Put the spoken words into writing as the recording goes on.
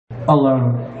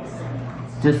Alone.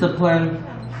 Discipline.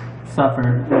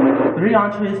 Suffer. 3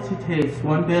 entrees to taste,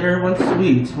 1 bitter, 1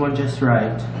 sweet, 1 just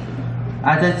right.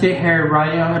 As I sit here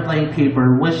writing on a blank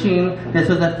paper, wishing this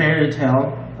was a fairy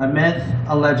tale, a myth,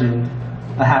 a legend,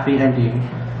 a happy ending.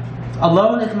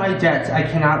 Alone is my debt I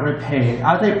cannot repay.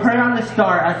 As I pray on the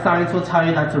star, as science will tell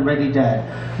you that's already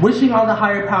dead. Wishing on the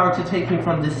higher power to take me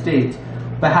from this state,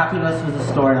 but happiness was a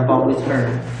story I've always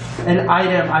heard. An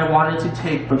item I wanted to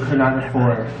take but could not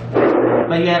afford.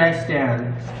 But yet I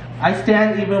stand. I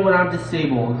stand even when I'm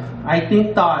disabled. I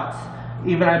think thoughts,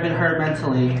 even I've been hurt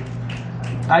mentally.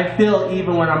 I feel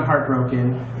even when I'm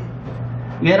heartbroken.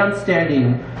 Yet I'm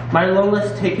standing. My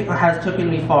loneliness has taken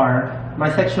me far.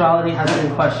 My sexuality has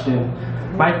been questioned.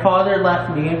 My father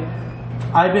left me.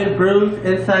 I've been bruised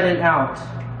inside and out.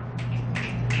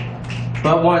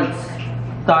 But once,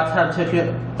 thoughts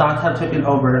have taken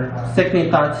over. Sickening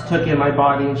thoughts took in my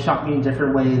body and shocked me in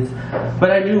different ways.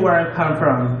 But I knew where I've come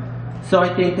from. So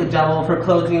I thank the devil for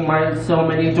closing so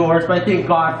many doors, but I thank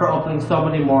God for opening so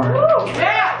many more. But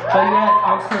yet,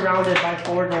 I'm surrounded by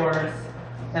 4 doors,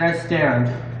 and I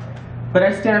stand. But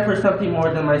I stand for something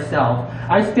more than myself.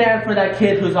 I stand for that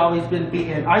kid who's always been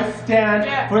beaten. I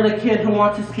stand for the kid who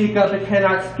wants to speak up but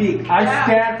cannot speak. I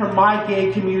stand for my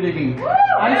gay community.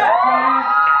 I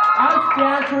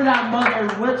stand for that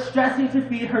mother stressing to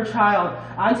feed her child.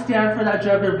 I stand for that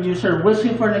drug abuser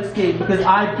wishing for an escape because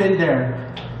I've been there.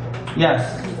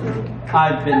 Yes,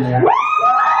 I've been there.